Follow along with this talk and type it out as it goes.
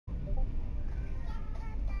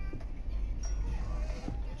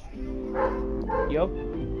Yo.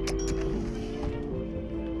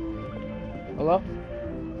 Hello?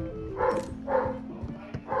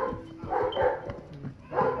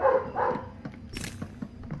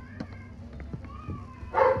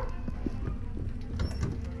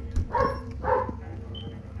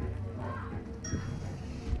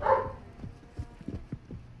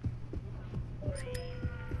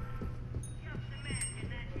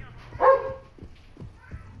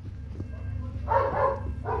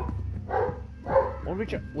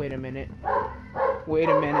 Wait a minute. Wait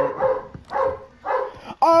a minute.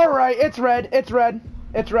 Alright, it's red. It's red.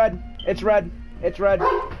 It's red. It's red. It's red.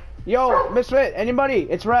 Yo, Misfit, anybody?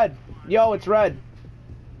 It's red. Yo, it's red.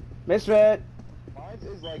 Misfit.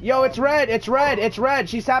 Yo, it's red. It's red. It's red.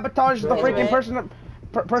 She sabotaged the freaking personal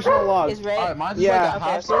log. It's red. Alright, mine's Yeah. like a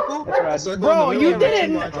half circle. It's red. Bro, you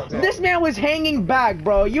didn't. This man was hanging back,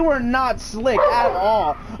 bro. You were not slick at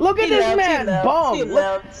all. Look at this man bum.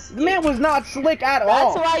 The man was not slick at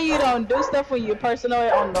all. That's why you don't do stuff when you're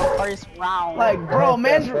personoid on the first round. Like, bro,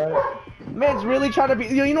 man's really trying to be.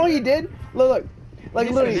 You know what he did? Look, like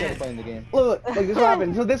literally. Look, like this what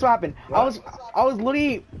happened. So this what happened. I was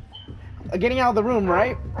literally getting out of the room,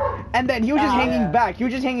 right? And then he was just hanging back. He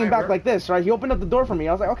was just hanging back like this, right? He opened up the door for me.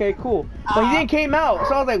 I was like, okay, cool. But he didn't came out,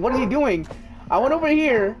 so I was like, what is he doing? I went over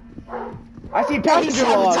here. I see passenger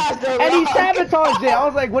log, and he sabotaged it. I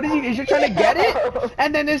was like, what is he? Is he trying to get it?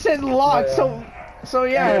 And then it says locked. So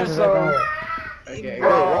yeah. So. Okay.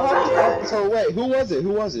 So wait, who was it?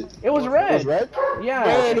 Who was it? It was red. It was red? Yeah.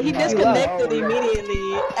 Red. He disconnected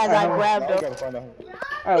immediately as I grabbed him.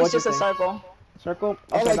 Alright, It's just a circle. Circle?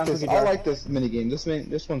 I Okay, like this. I like this minigame.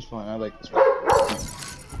 This one's fun. I like this one.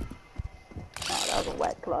 Oh, that was a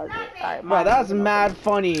wet closet. Alright, bro, that's mad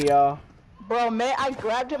funny, yo. Bro, man, I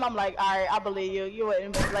grabbed him. I'm like, alright, I believe you. You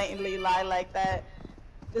wouldn't blatantly lie like that.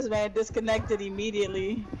 This man disconnected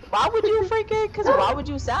immediately. Why would you freaking? Cause why would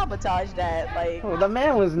you sabotage that? Like, oh, the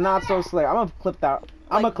man was not so slick. I'm gonna clip that.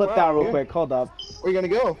 I'm gonna clip that real quick. Hold up. Where you gonna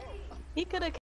go? he could have.